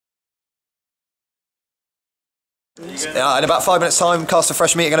In about 5 minutes time, Cast of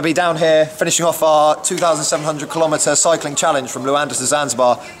Fresh Meat are going to be down here finishing off our 2,700 kilometre cycling challenge from Luanda to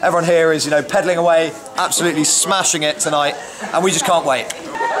Zanzibar. Everyone here is, you know, pedalling away, absolutely smashing it tonight, and we just can't wait.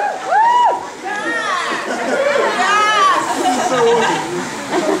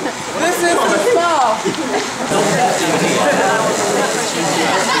 This is the star.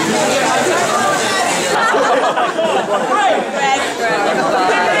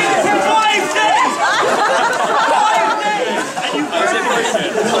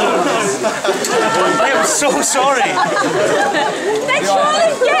 I am so sorry. They're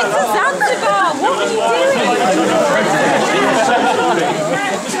trying to get to Zanzibar. What are you doing?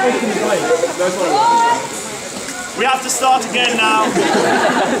 We have to start again now.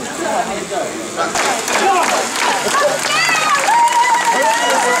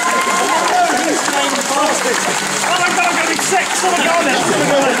 Oh my God, I'm going to be sick. Someone go on it.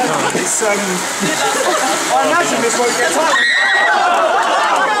 It's, I imagine this won't get tight.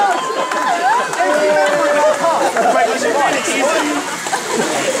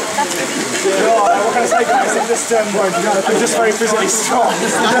 What can I say, guys? I'm just very physically strong. Yeah,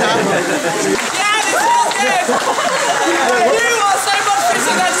 this feels good. You are so much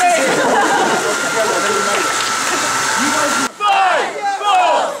fitter than me. 5,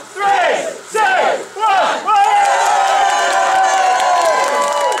 4, 3, 2,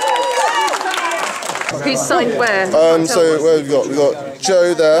 1. Who's signed where? So where have we got? We've got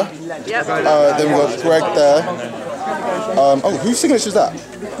Joe there. Yep. Then we've got Greg there. Oh, whose signature is that?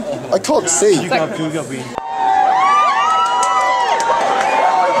 I can't see.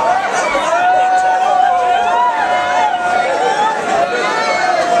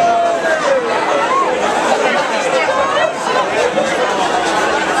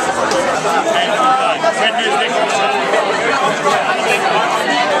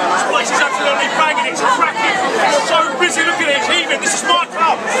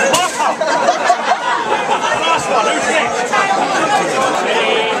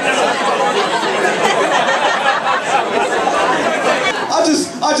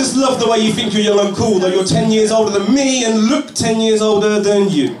 I just love the way you think you're young and cool, though you're 10 years older than me and look 10 years older than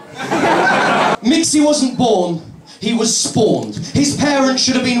you. Mixie wasn't born, he was spawned. His parents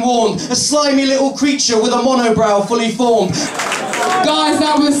should have been warned. A slimy little creature with a monobrow fully formed. Guys,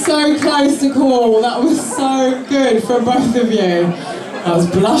 that was so close to call. That was so good from both of you. I was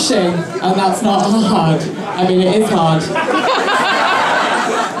blushing, and that's not hard. I mean, it is hard.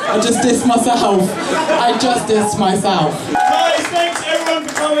 I just dissed myself. I just dissed myself. Guys, thanks everyone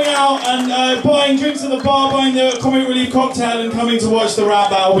for coming out and buying drinks at the bar, buying the Comic Relief cocktail and coming to watch the rap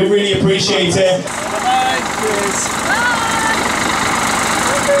battle. We really appreciate it. Bye. Cheers.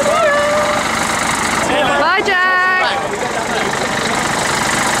 Bye, Jack.